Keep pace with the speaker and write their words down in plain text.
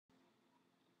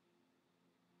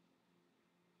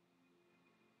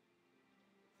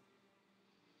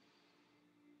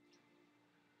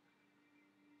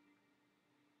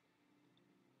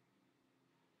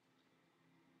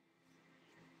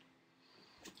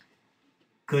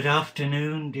Good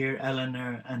afternoon, dear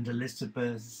Eleanor and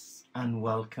Elizabeth, and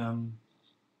welcome.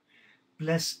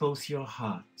 Bless both your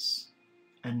hearts,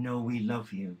 and know we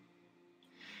love you.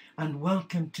 And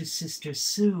welcome to Sister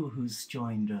Sue, who's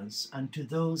joined us, and to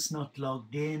those not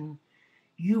logged in,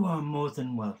 you are more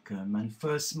than welcome. And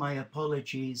first, my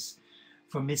apologies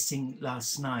for missing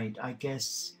last night. I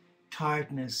guess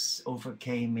tiredness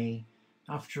overcame me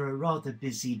after a rather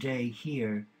busy day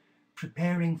here,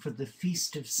 preparing for the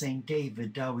Feast of St.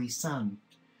 David, Dawi Sant,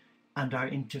 and our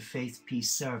Interfaith Peace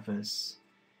Service.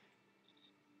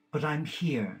 But I'm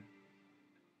here,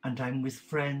 and I'm with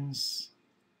friends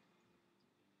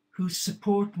who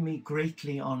support me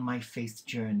greatly on my faith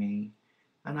journey,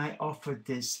 and I offered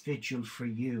this vigil for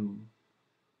you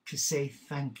to say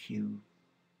thank you.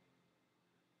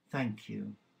 Thank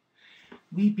you.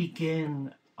 We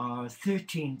begin our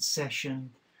 13th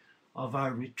session of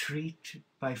our retreat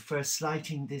by first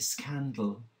lighting this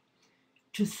candle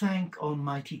to thank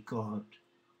Almighty God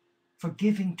for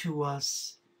giving to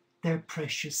us their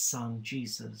precious Son,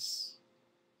 Jesus.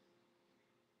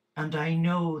 And I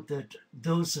know that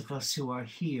those of us who are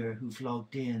here, who've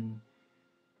logged in,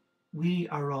 we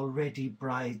are already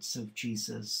brides of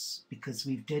Jesus because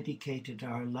we've dedicated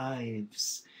our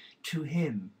lives to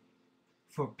him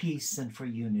for peace and for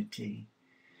unity.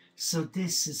 So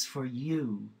this is for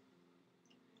you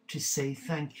to say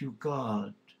thank you,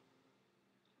 God,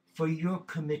 for your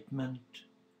commitment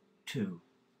too.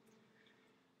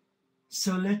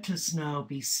 So let us now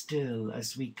be still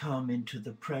as we come into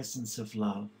the presence of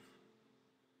love.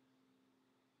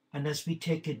 And as we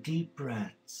take a deep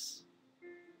breath,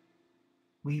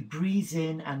 we breathe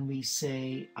in and we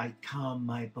say, I calm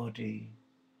my body.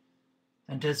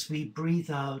 And as we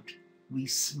breathe out, we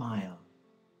smile.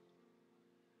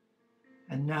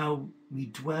 And now we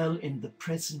dwell in the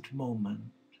present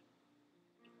moment.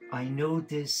 I know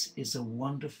this is a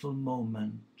wonderful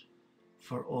moment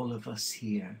for all of us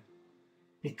here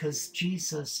because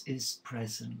Jesus is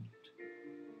present.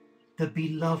 The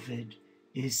beloved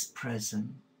is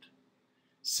present.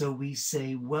 So we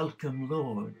say, welcome,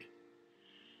 Lord,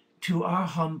 to our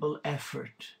humble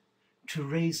effort to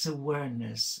raise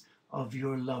awareness of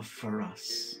your love for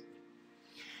us.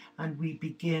 And we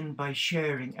begin by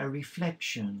sharing a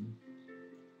reflection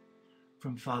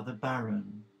from Father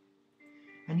Barron.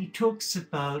 And he talks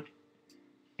about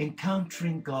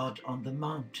encountering God on the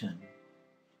mountain.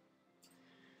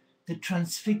 The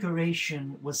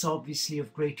Transfiguration was obviously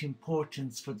of great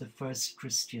importance for the first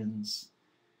Christians.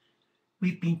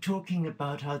 We've been talking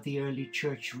about how the early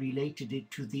church related it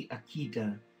to the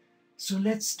Akedah. So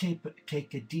let's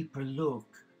take a deeper look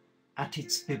at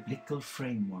its biblical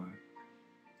framework.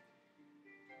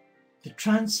 The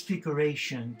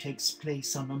Transfiguration takes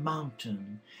place on a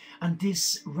mountain, and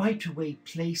this right away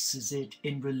places it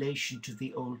in relation to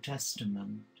the Old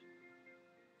Testament.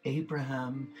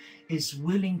 Abraham is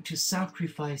willing to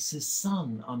sacrifice his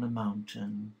son on a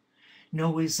mountain.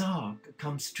 Noah's Ark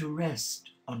comes to rest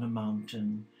on a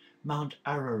mountain, Mount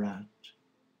Ararat.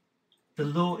 The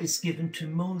law is given to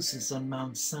Moses on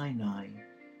Mount Sinai.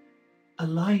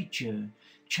 Elijah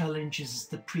challenges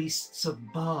the priests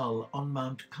of Baal on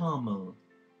Mount Carmel.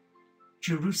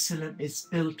 Jerusalem is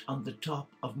built on the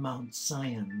top of Mount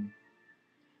Zion.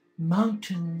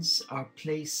 Mountains are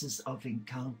places of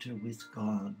encounter with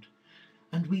God,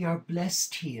 and we are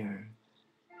blessed here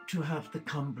to have the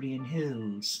Cumbrian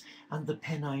Hills and the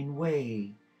Pennine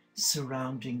Way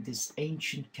surrounding this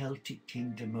ancient Celtic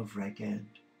kingdom of Reged.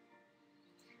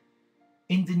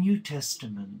 In the New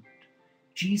Testament,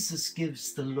 Jesus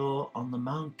gives the law on the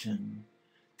mountain,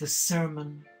 the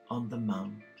Sermon on the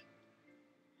Mount.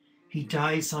 He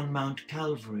dies on Mount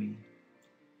Calvary,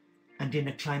 and in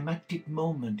a climactic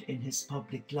moment in his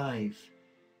public life,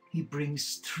 he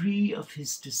brings 3 of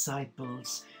his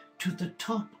disciples to the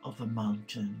top of a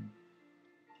mountain,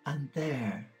 and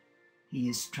there he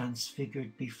is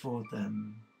transfigured before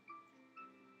them.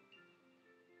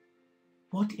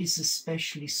 What is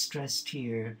especially stressed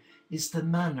here is the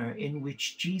manner in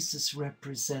which Jesus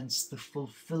represents the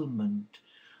fulfillment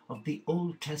of the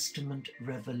Old Testament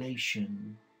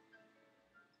revelation,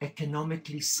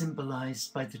 economically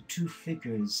symbolized by the 2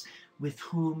 figures with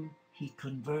whom he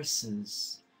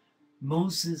converses,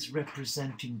 Moses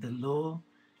representing the law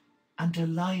and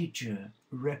Elijah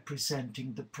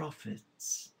representing the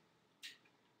prophets.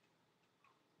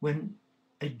 When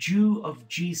a Jew of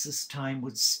Jesus' time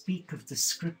would speak of the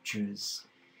scriptures,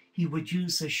 he would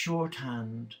use a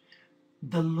shorthand,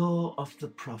 the law of the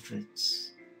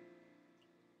prophets.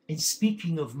 In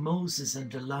speaking of Moses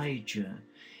and Elijah,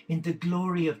 in the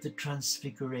glory of the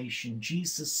Transfiguration,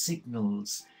 Jesus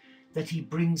signals that he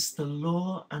brings the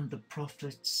law and the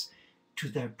prophets to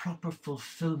their proper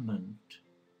fulfillment.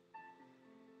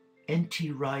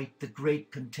 N.T. Wright, the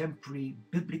great contemporary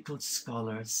biblical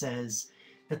scholar, says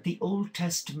that the Old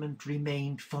Testament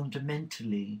remained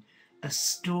fundamentally a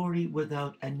story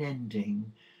without an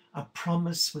ending, a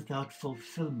promise without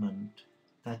fulfillment,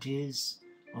 that is,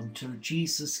 until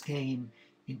Jesus came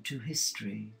into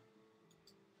history.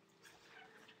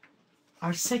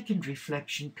 Our second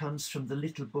reflection comes from the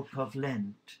little book of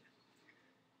Lent,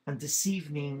 and this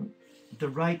evening the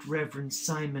Right Reverend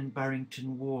Simon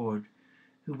Barrington Ward,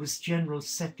 who was General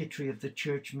Secretary of the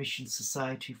Church Mission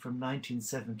Society from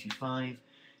 1975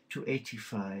 to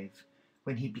 85,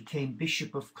 when he became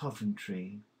Bishop of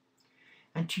Coventry,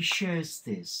 and he shares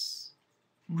this: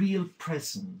 real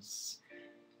presence,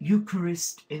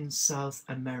 Eucharist in South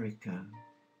America.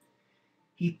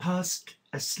 He passed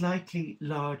a slightly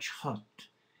large hut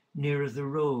near the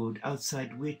road,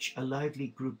 outside which a lively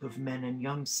group of men and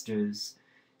youngsters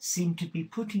seemed to be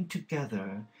putting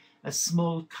together a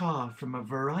small car from a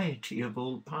variety of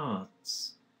old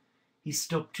parts. He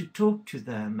stopped to talk to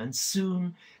them, and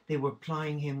soon they were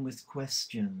plying him with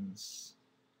questions.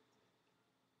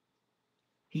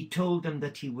 He told them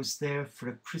that he was there for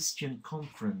a Christian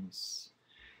conference.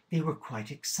 They were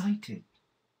quite excited.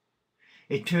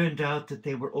 It turned out that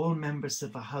they were all members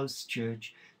of a house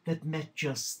church that met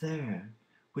just there,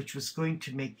 which was going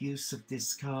to make use of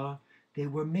this car they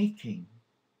were making.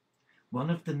 One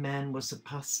of the men was a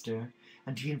pastor,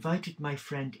 and he invited my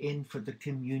friend in for the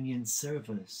communion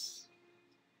service.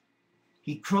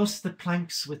 He crossed the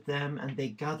planks with them, and they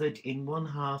gathered in one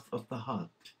half of the hut.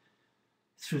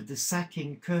 Through the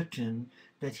sacking curtain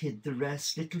that hid the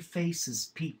rest, little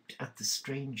faces peeped at the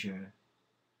stranger.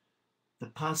 The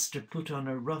pastor put on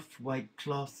a rough white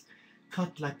cloth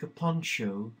cut like a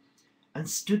poncho and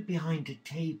stood behind a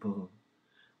table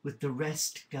with the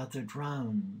rest gathered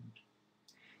round.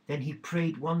 Then he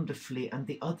prayed wonderfully, and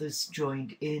the others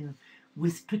joined in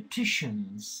with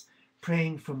petitions,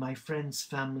 praying for my friend's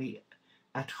family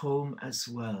at home as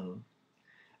well.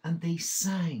 And they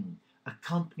sang,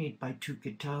 accompanied by 2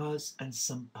 guitars and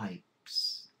some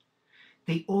pipes.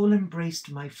 They all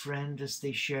embraced my friend as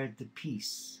they shared the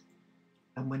peace.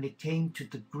 And when it came to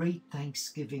the great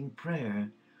Thanksgiving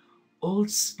prayer, all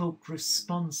spoke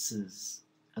responses,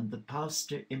 and the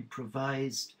pastor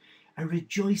improvised a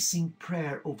rejoicing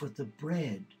prayer over the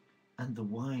bread and the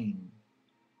wine.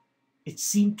 It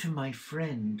seemed to my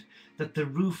friend that the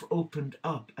roof opened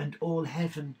up and all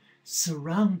heaven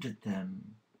surrounded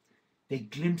them. They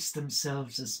glimpsed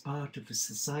themselves as part of a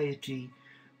society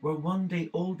where one day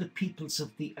all the peoples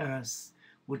of the earth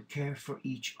would care for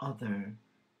each other.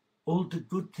 All the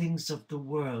good things of the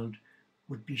world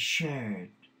would be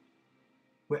shared,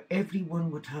 where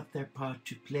everyone would have their part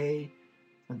to play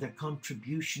and their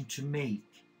contribution to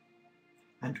make,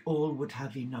 and all would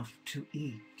have enough to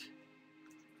eat.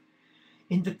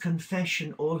 In the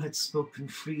confession, all had spoken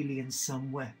freely and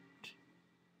some wept.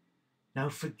 Now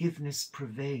forgiveness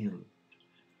prevailed.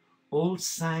 All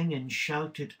sang and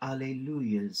shouted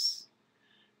alleluias.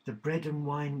 The bread and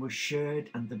wine were shared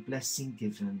and the blessing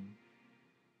given.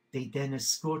 They then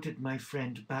escorted my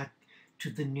friend back to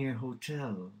the near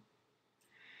hotel.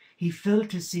 He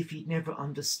felt as if he'd never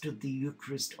understood the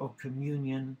Eucharist or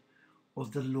communion or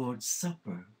the Lord's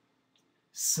Supper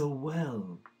so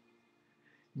well.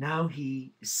 Now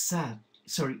he saw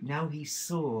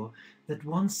that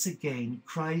once again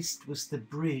Christ was the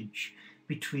bridge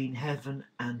between heaven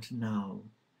and now.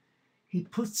 He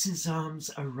puts his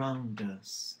arms around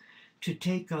us to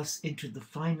take us into the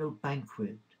final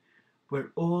banquet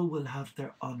where all will have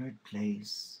their honored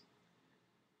place.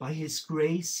 By his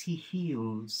grace he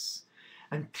heals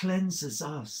and cleanses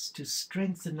us to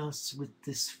strengthen us with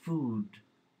this food.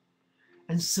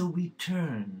 And so we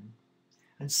turn,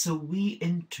 and so we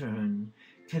in turn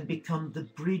can become the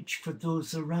bridge for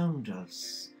those around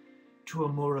us to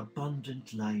a more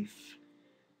abundant life,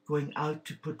 going out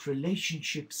to put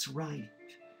relationships right,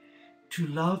 to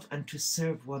love and to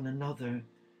serve one another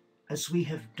as we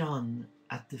have done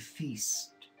at the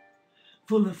feast,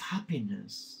 full of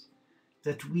happiness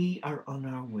that we are on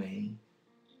our way.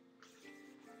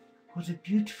 What a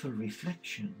beautiful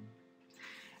reflection.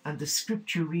 And the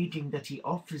scripture reading that he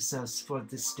offers us for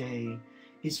this day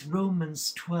is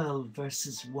Romans 12,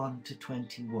 verses 1 to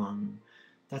 21.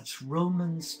 That's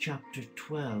Romans chapter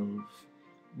 12,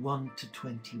 1 to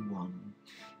 21.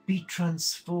 Be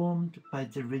transformed by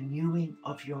the renewing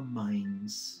of your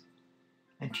minds.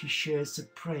 And he shares a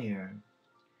prayer.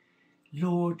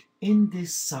 Lord, in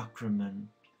this sacrament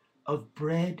of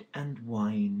bread and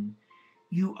wine,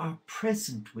 you are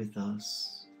present with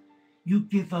us. You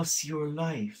give us your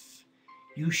life.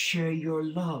 You share your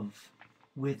love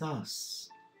with us.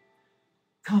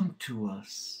 Come to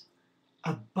us.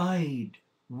 Abide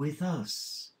with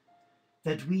us,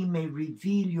 that we may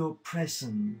reveal your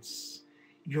presence,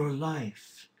 your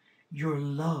life, your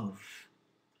love,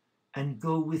 and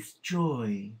go with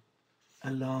joy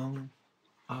along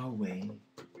our way.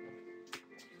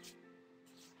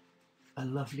 A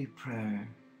lovely prayer.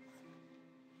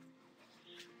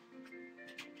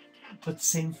 But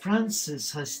Saint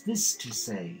Francis has this to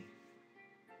say: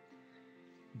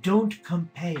 don't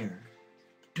compare,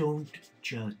 don't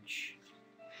judge.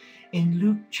 In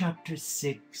Luke chapter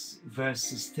 6,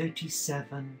 verses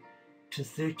 37 to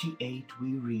 38,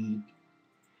 we read,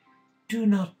 do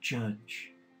not judge,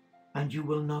 and you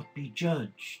will not be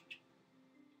judged.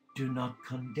 Do not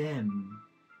condemn,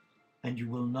 and you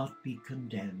will not be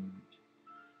condemned.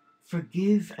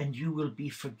 Forgive, and you will be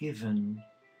forgiven.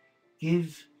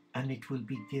 Give, and it will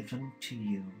be given to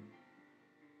you.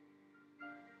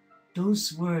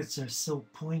 Those words are so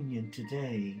poignant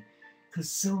today,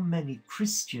 because so many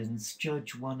Christians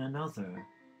judge one another.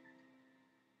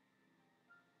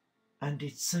 And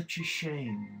it's such a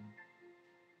shame.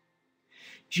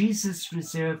 Jesus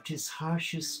reserved his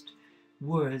harshest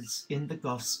words in the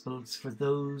Gospels for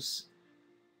those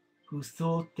who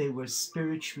thought they were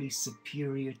spiritually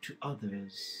superior to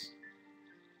others.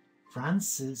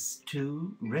 Francis,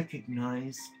 too,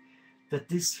 recognized that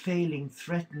this failing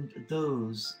threatened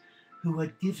those who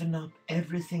had given up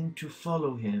everything to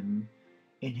follow him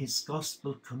in his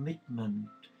gospel commitment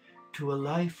to a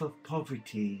life of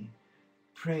poverty,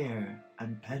 prayer,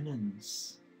 and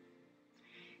penance.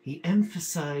 He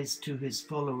emphasized to his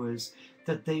followers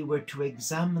that they were to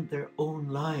examine their own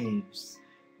lives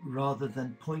rather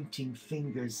than pointing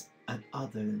fingers at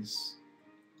others.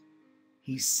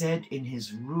 He said in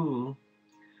his rule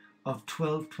of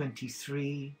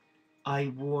 1223,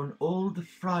 I warn all the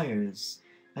friars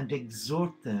and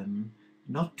exhort them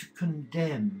not to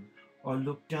condemn or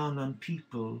look down on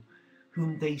people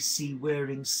whom they see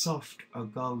wearing soft or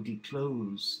gaudy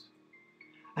clothes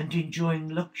and enjoying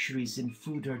luxuries in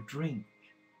food or drink.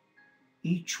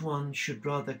 Each one should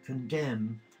rather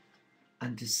condemn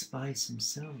and despise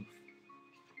himself.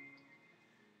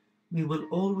 We will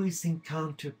always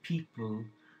encounter people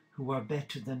who are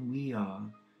better than we are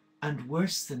and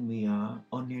worse than we are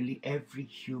on nearly every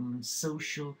human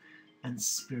social and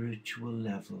spiritual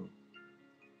level.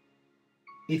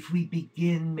 If we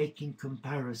begin making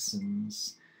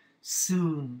comparisons,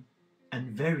 soon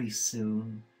and very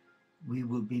soon, we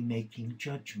will be making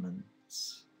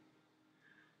judgments.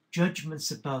 Judgments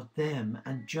about them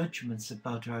and judgments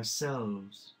about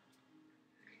ourselves.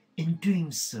 In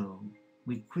doing so,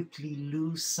 we quickly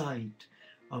lose sight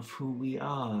of who we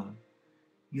are,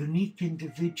 unique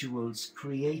individuals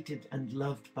created and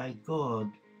loved by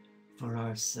God for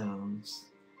ourselves,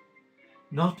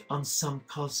 not on some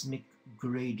cosmic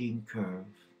grading curve.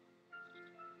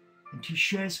 And he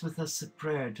shares with us a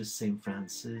prayer to Saint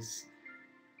Francis: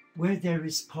 where there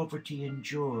is poverty and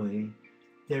joy,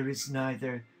 there is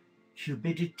neither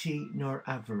cupidity nor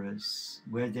avarice.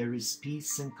 Where there is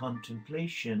peace and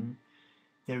contemplation,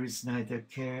 there is neither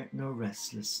care nor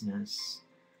restlessness.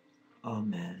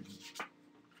 Amen.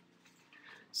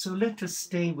 So let us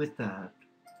stay with that.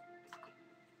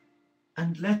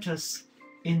 And let us,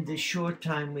 in the short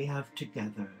time we have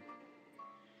together,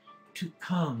 to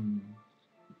come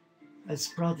as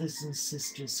brothers and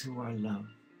sisters who are loved.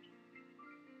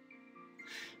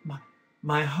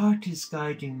 My heart is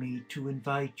guiding me to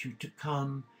invite you to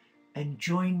come and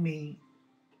join me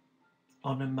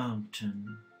on a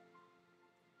mountain,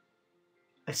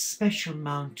 a special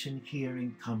mountain here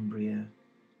in Cumbria,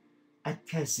 at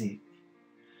Keswick,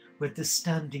 where the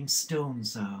standing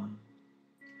stones are.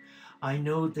 I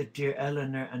know that dear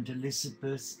Eleanor and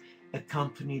Elizabeth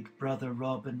accompanied Brother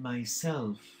Rob and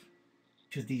myself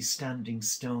to these standing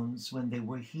stones when they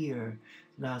were here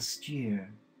last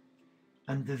year,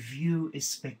 and the view is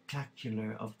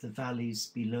spectacular of the valleys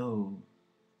below.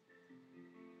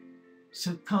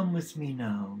 So come with me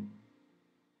now.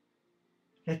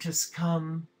 Let us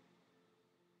come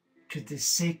to this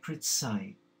sacred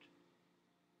site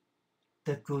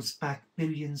that goes back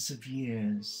billions of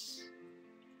years,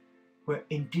 where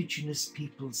indigenous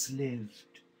peoples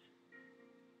lived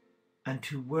and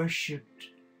who worshipped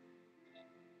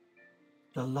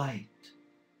the light.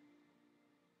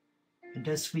 And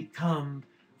as we come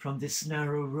from this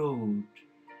narrow road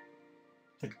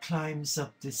that climbs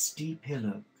up this steep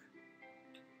hillock,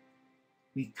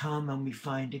 we come and we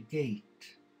find a gate.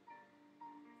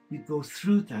 We go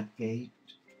through that gate,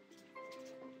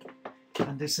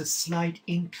 and there's a slight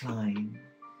incline,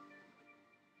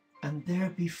 And there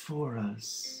before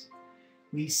us,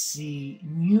 we see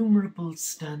innumerable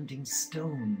standing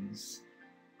stones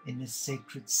in a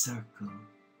sacred circle.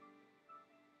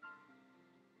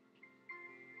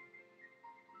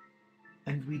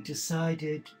 And we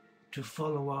decided to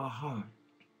follow our heart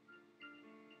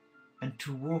and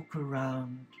to walk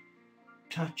around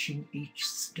touching each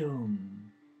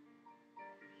stone.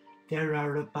 There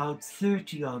are about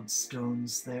 30 odd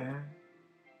stones there,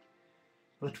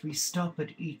 but we stop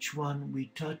at each one,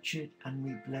 we touch it and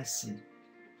we bless it.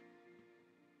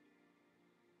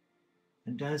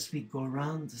 And as we go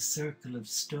round the circle of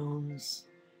stones,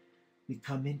 we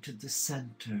come into the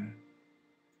center,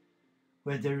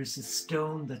 where there is a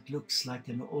stone that looks like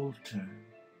an altar.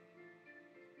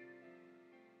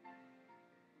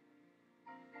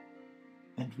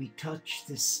 And we touch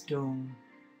this stone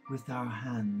with our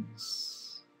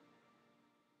hands.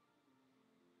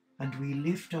 And we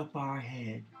lift up our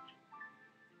head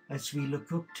as we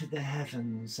look up to the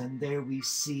heavens, and there we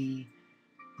see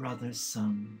Brother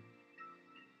Sun,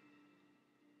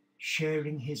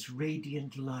 sharing his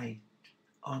radiant light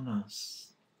on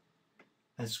us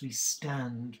as we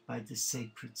stand by the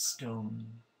sacred stone.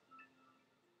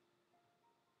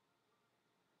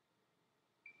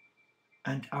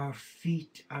 And our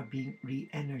feet are being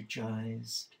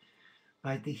re-energized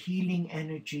by the healing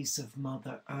energies of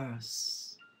Mother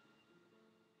Earth.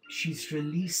 She's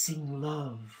releasing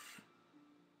love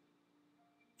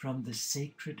from the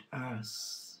sacred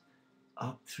earth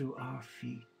up through our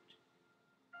feet.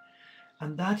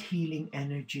 And that healing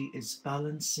energy is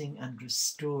balancing and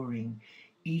restoring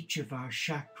each of our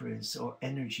chakras or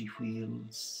energy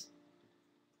wheels.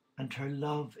 And her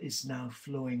love is now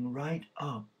flowing right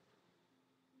up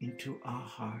into our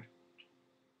heart.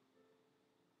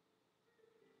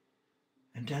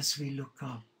 And as we look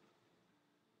up,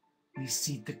 we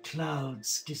see the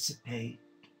clouds dissipate,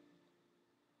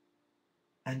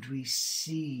 and we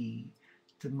see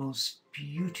the most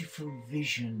beautiful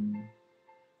vision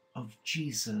of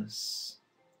Jesus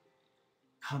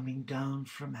coming down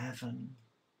from heaven,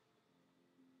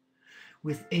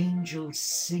 with angels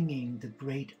singing the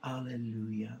great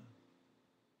Alleluia.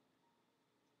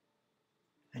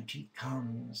 And he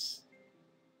comes,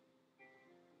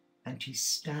 and he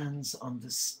stands on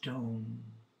the stone,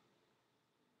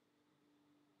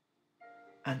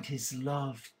 and his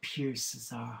love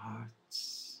pierces our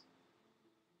hearts.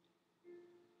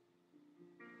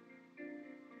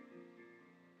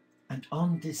 And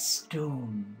on this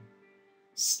stone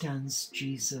stands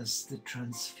Jesus, the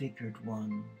transfigured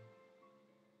one.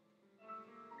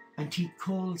 And he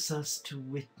calls us to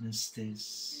witness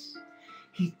this.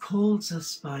 He calls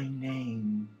us by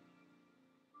name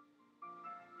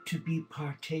to be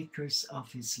partakers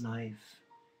of his life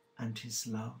and his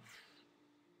love.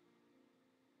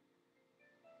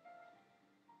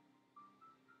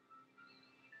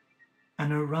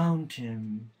 And around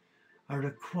him are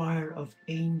a choir of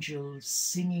angels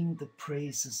singing the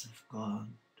praises of God.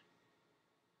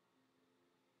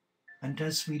 And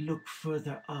as we look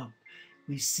further up,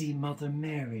 we see Mother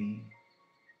Mary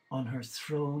on her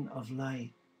throne of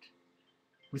light,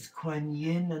 with Kuan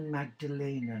Yin and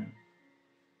Magdalena,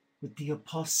 with the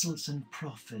apostles and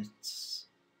prophets,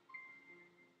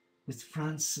 with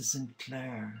Francis and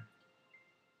Clare.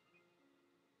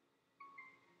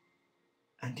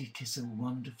 And it is a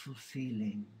wonderful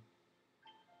feeling.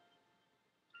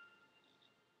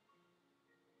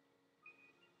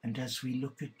 And as we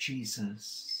look at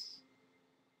Jesus,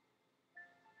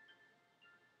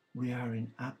 we are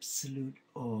in absolute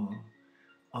awe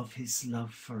of his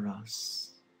love for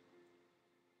us.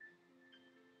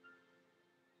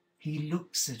 He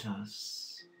looks at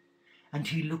us, and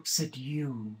he looks at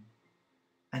you,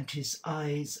 and his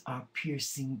eyes are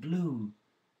piercing blue,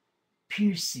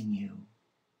 piercing you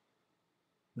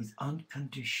with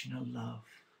unconditional love.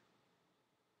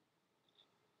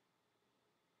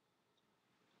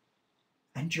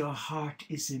 And your heart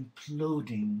is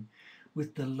imploding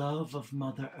with the love of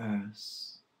Mother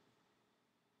Earth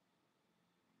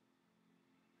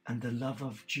and the love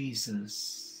of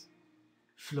Jesus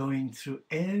flowing through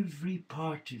every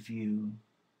part of you,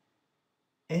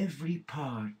 every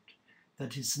part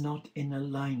that is not in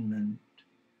alignment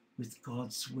with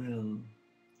God's will.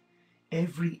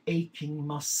 Every aching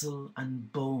muscle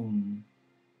and bone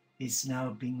is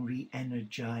now being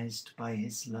re-energized by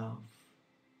his love.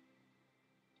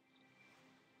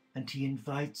 And he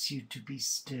invites you to be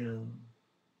still.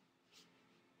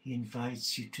 He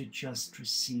invites you to just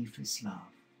receive his love.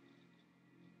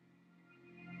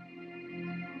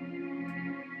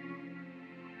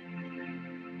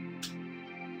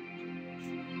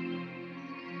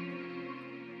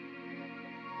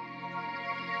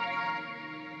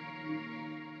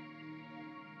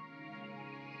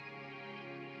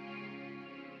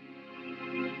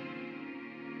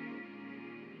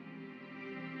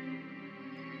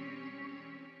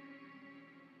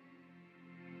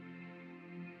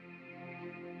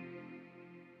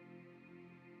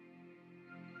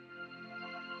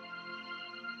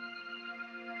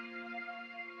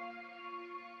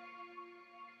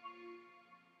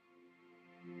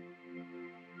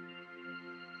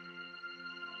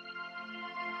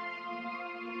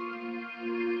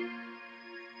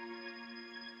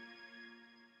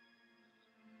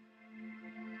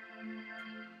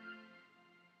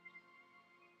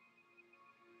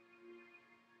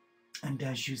 And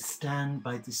as you stand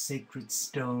by the sacred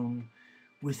stone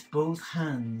with both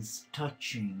hands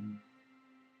touching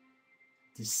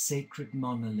the sacred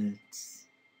monoliths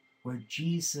where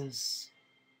Jesus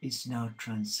is now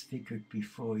transfigured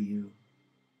before you,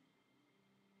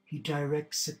 he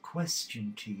directs a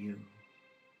question to you.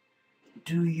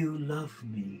 Do you love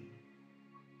me?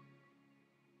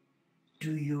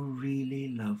 Do you really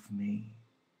love me?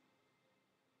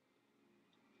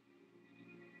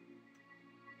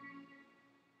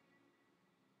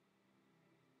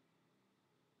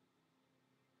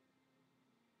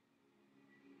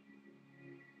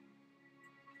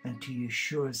 And he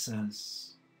assures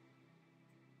us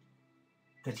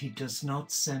that he does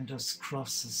not send us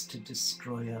crosses to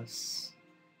destroy us.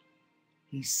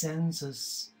 He sends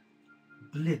us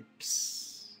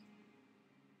blips,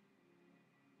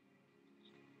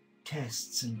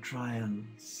 tests and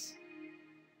trials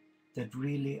that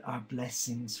really are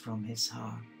blessings from his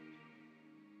heart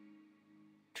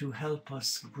to help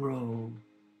us grow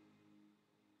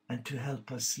and to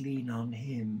help us lean on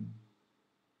him.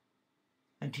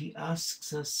 And he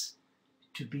asks us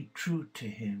to be true to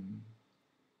him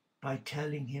by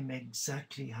telling him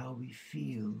exactly how we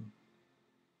feel.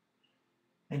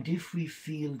 And if we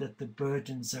feel that the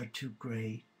burdens are too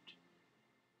great,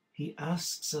 he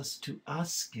asks us to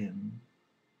ask him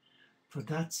for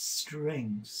that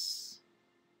strength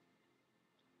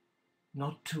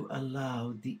not to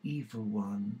allow the evil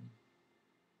one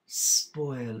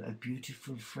spoil a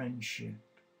beautiful friendship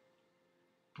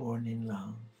born in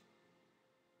love.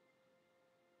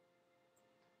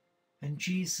 And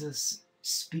Jesus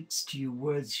speaks to you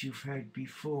words you've heard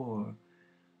before.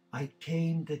 I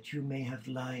came that you may have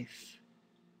life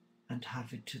and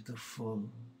have it to the full.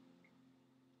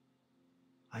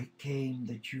 I came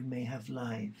that you may have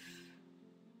life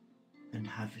and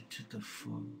have it to the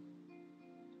full.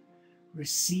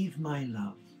 Receive my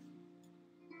love,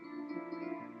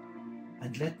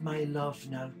 and let my love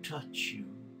now touch you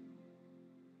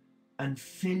and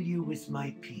fill you with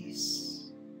my peace.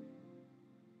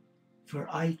 For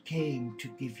I came to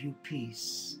give you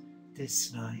peace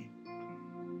this night.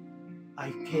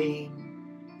 I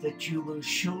came that you will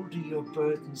shoulder your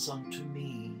burdens onto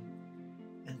me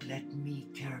and let me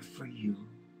care for you.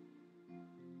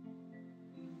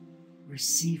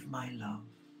 Receive my love.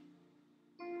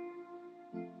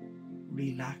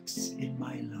 Relax in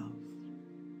my love.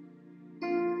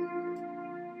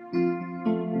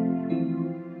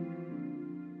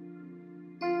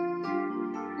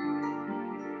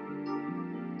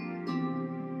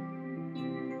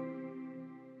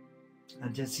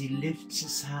 And as he lifts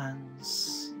his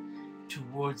hands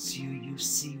towards you, you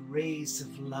see rays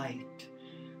of light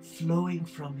flowing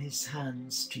from his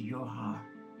hands to your heart.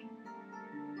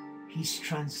 He's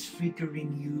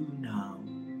transfiguring you now.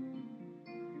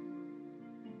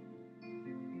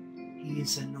 He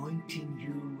is anointing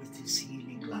you with his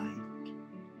healing light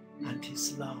and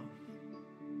his love.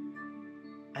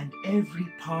 And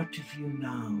every part of you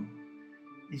now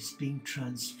is being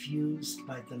transfused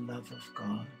by the love of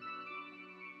God.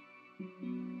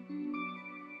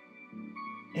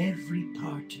 Every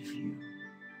part of you,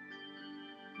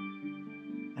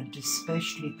 and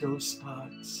especially those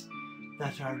parts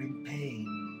that are in pain.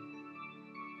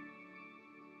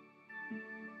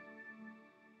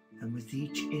 And with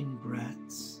each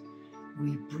in-breath,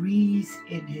 we breathe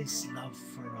in his love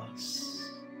for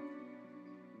us.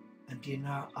 And in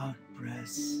our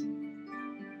out-breaths,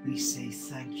 we say,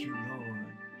 thank you,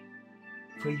 Lord,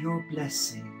 for your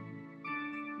blessing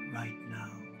right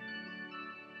now.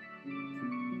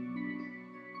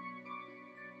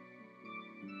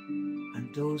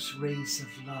 And those rays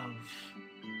of love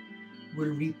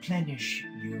will replenish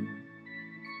you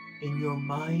in your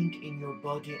mind, in your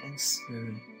body and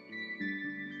spirit,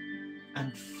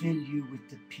 and fill you with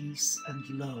the peace and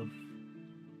love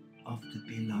of the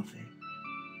beloved.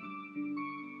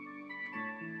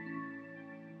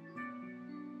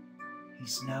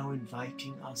 He's now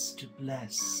inviting us to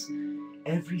bless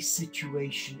every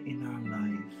situation in our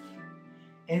life,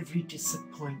 every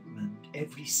disappointment,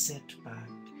 every setback,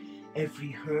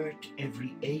 every hurt,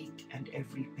 every ache, and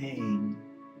every pain.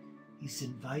 He's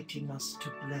inviting us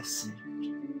to bless it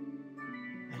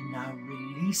and now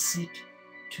release it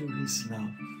to his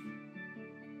love,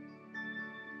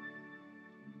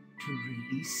 to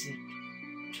release it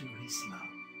to his love.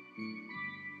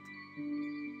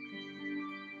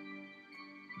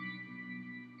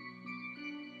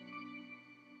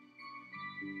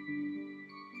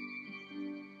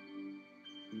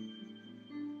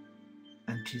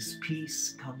 And his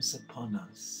peace comes upon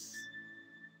us.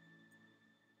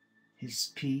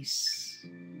 His peace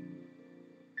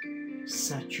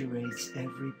saturates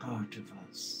every part of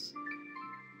us,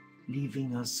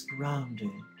 leaving us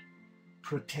grounded,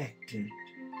 protected,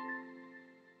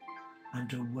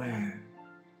 and aware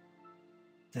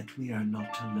that we are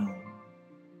not alone,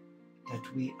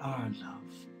 that we are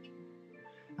loved,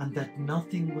 and that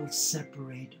nothing will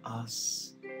separate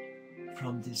us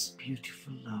from this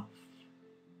beautiful love.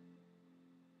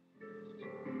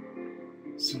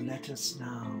 So let us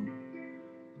now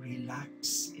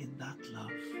relax in that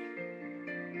love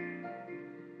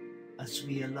as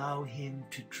we allow Him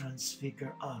to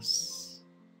transfigure us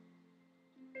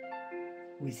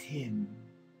with Him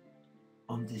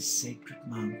on this sacred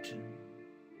mountain.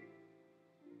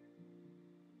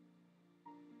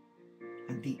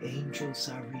 And the angels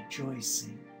are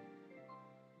rejoicing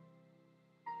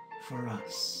for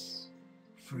us,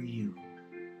 for you,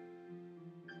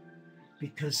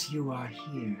 because you are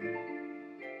here.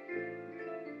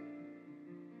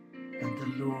 And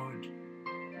the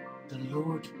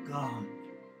Lord God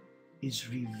is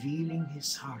revealing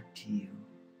His heart to you,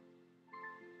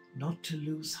 not to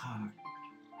lose heart,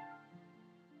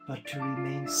 but to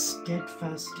remain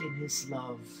steadfast in His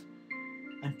love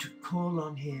and to call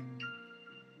on Him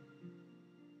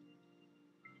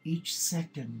each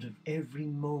second of every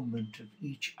moment of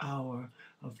each hour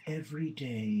of every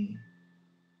day,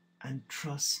 and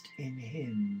trust in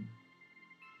Him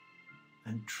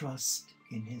and trust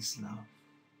in His love.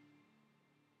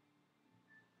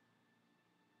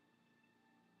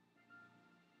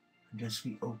 And as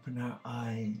we open our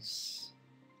eyes,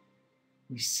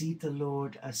 we see the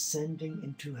Lord ascending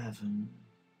into heaven,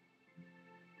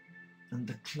 and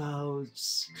the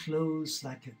clouds close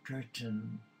like a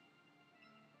curtain,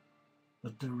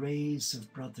 but the rays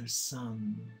of brother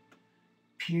sun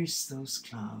pierce those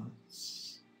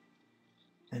clouds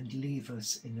and leave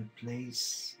us in a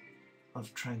place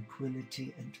of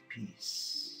tranquility and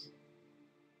peace.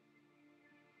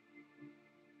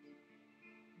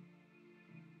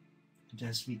 And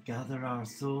as we gather our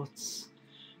thoughts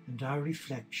and our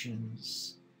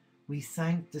reflections, we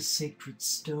thank the sacred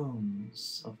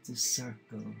stones of this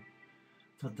circle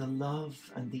for the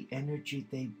love and the energy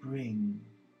they bring,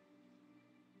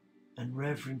 and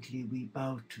reverently we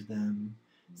bow to them,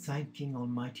 thanking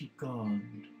Almighty God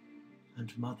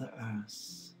and Mother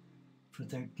Earth for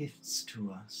their gifts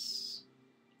to us.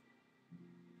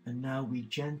 And now we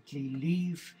gently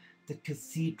leave the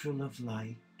Cathedral of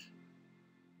Light,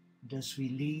 and as we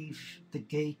leave the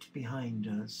gate behind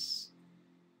us,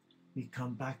 we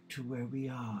come back to where we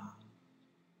are,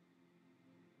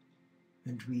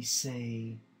 and we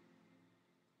say,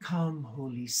 "Come,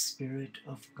 Holy Spirit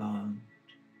of God,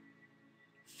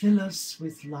 fill us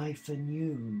with life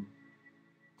anew,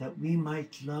 that we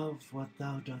might love what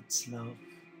Thou dost love,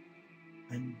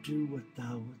 and do what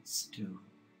Thou wouldst do.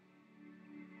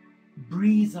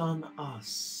 Breathe on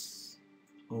us,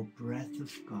 O breath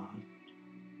of God,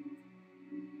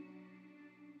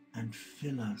 and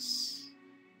fill us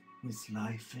with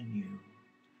life anew.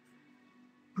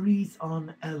 Breathe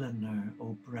on Eleanor,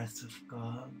 O breath of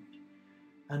God,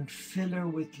 and fill her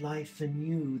with life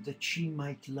anew, that she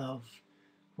might love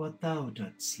what Thou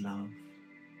dost love,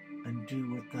 and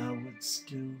do what Thou wouldst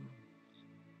do.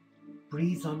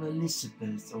 Breathe on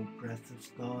Elizabeth, O breath of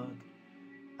God,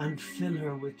 and fill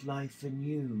her with life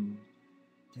anew,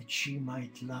 that she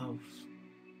might love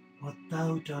what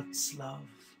Thou dost love,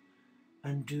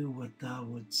 and do what Thou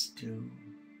wouldst do.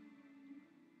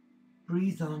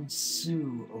 Breathe on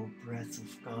Sue, O breath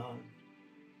of God,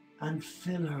 and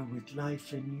fill her with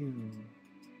life anew,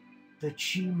 that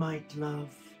she might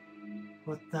love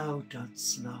what Thou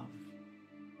dost love,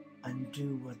 and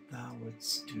do what Thou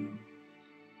wouldst do.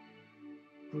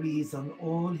 Breathe on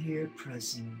all here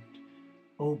present,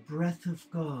 O breath of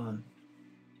God,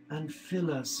 and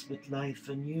fill us with life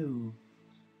anew,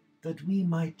 that we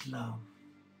might love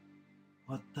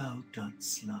what Thou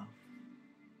dost love,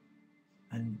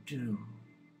 and do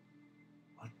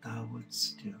what Thou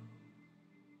wouldst do.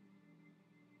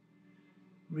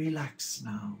 Relax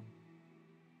now.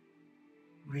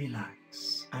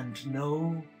 Relax and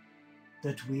know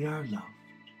that we are loved.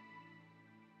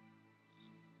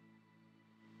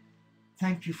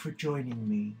 Thank you for joining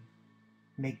me.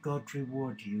 May God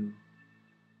reward you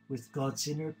with God's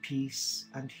inner peace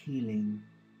and healing.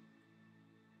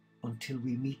 Until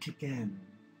we meet again.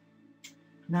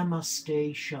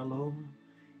 Namaste, Shalom,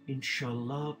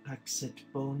 Inshallah, Paxet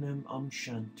Bonum,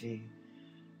 OmShanti,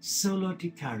 Solo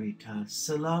di Caritas,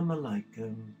 Salam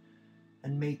Alaikum,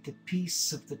 and may the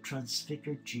peace of the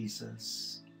transfigured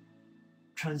Jesus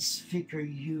transfigure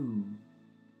you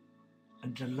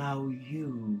and allow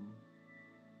you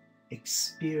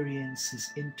experience His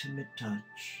intimate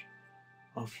touch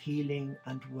of healing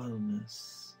and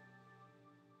wellness.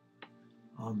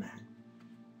 Amen.